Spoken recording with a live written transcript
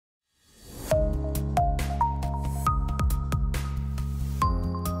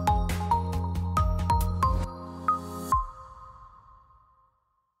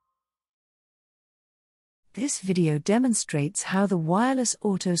This video demonstrates how the wireless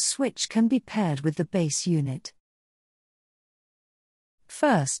auto switch can be paired with the base unit.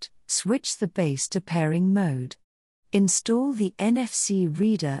 First, switch the base to pairing mode. Install the NFC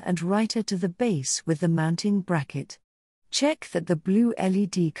reader and writer to the base with the mounting bracket. Check that the blue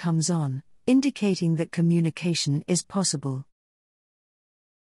LED comes on, indicating that communication is possible.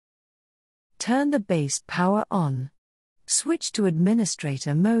 Turn the base power on. Switch to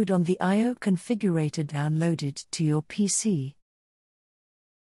administrator mode on the I/O configurator downloaded to your PC.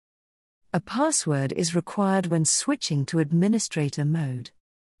 A password is required when switching to administrator mode.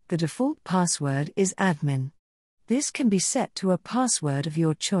 The default password is admin. This can be set to a password of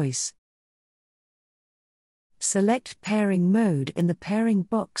your choice. Select pairing mode in the pairing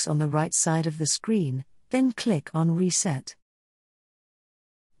box on the right side of the screen, then click on Reset.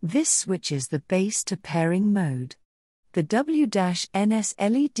 This switches the base to pairing mode. The W-NS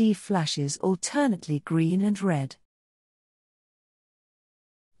LED flashes alternately green and red.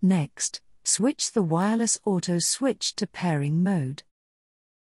 Next, switch the wireless auto switch to pairing mode.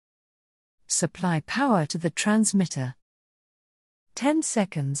 Supply power to the transmitter. 10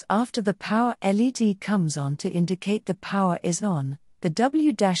 seconds after the power LED comes on to indicate the power is on, the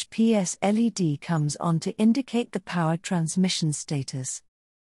W-PS LED comes on to indicate the power transmission status.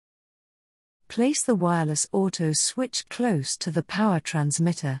 Place the wireless auto switch close to the power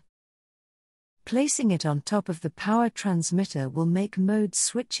transmitter. Placing it on top of the power transmitter will make mode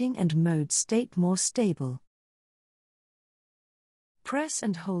switching and mode state more stable. Press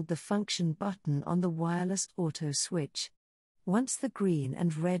and hold the function button on the wireless auto switch. Once the green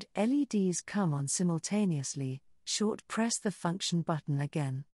and red LEDs come on simultaneously, short press the function button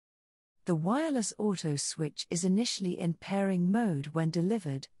again. The wireless auto switch is initially in pairing mode when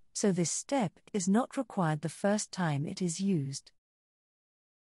delivered, so this step is not required the first time it is used.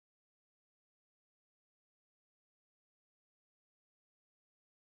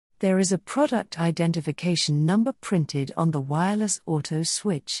 There is a product identification number printed on the wireless auto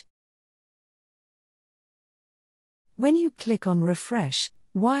switch. When you click on Refresh,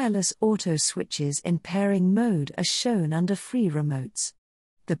 wireless auto switches in pairing mode are shown under Free Remotes.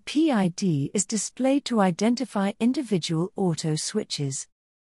 The PID is displayed to identify individual auto switches.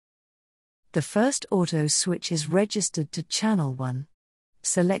 The first auto switch is registered to Channel 1.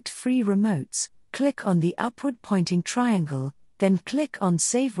 Select Free Remotes, click on the upward pointing triangle, then click on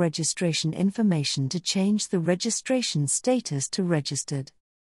Save Registration Information to change the registration status to Registered.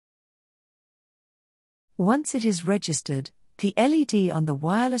 Once it is registered, the LED on the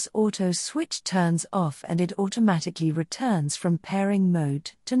wireless auto switch turns off and it automatically returns from pairing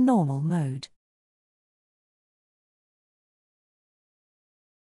mode to normal mode.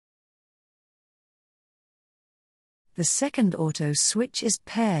 The second auto switch is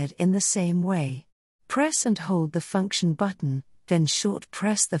paired in the same way. Press and hold the function button, then short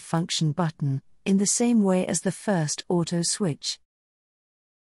press the function button, in the same way as the first auto switch.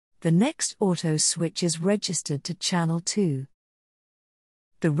 The next auto switch is registered to Channel 2.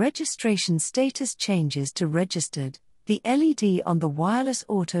 The registration status changes to Registered, the LED on the wireless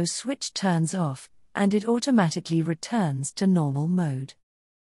auto switch turns off, and it automatically returns to normal mode.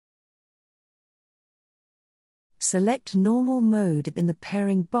 Select Normal Mode in the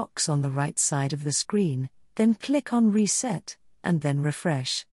pairing box on the right side of the screen, then click on Reset, and then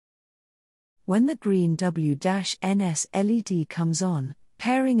Refresh. When the green W-NS LED comes on,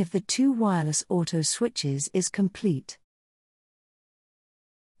 pairing of the two wireless auto switches is complete.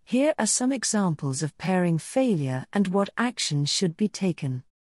 Here are some examples of pairing failure and what action should be taken.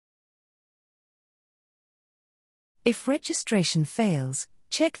 If registration fails,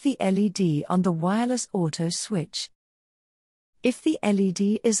 check the LED on the wireless auto switch. If the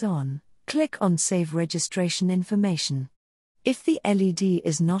LED is on, click on Save Registration Information. If the LED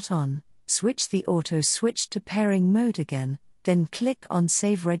is not on, switch the auto switch to pairing mode again, then click on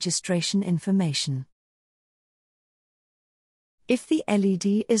Save Registration Information. If the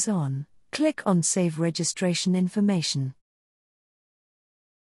LED is on, click on Save Registration Information.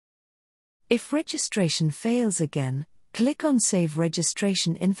 If registration fails again, click on Save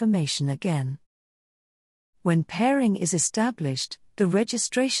Registration Information again. When pairing is established, the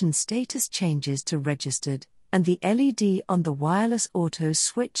registration status changes to Registered, and the LED on the wireless auto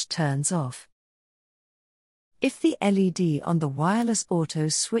switch turns off. If the LED on the wireless auto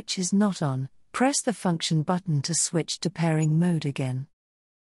switch is not on, press the function button to switch to pairing mode again.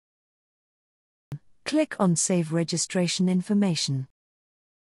 Click on Save Registration Information.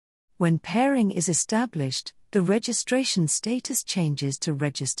 When pairing is established, the registration status changes to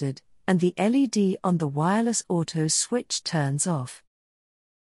Registered, and the LED on the wireless auto switch turns off.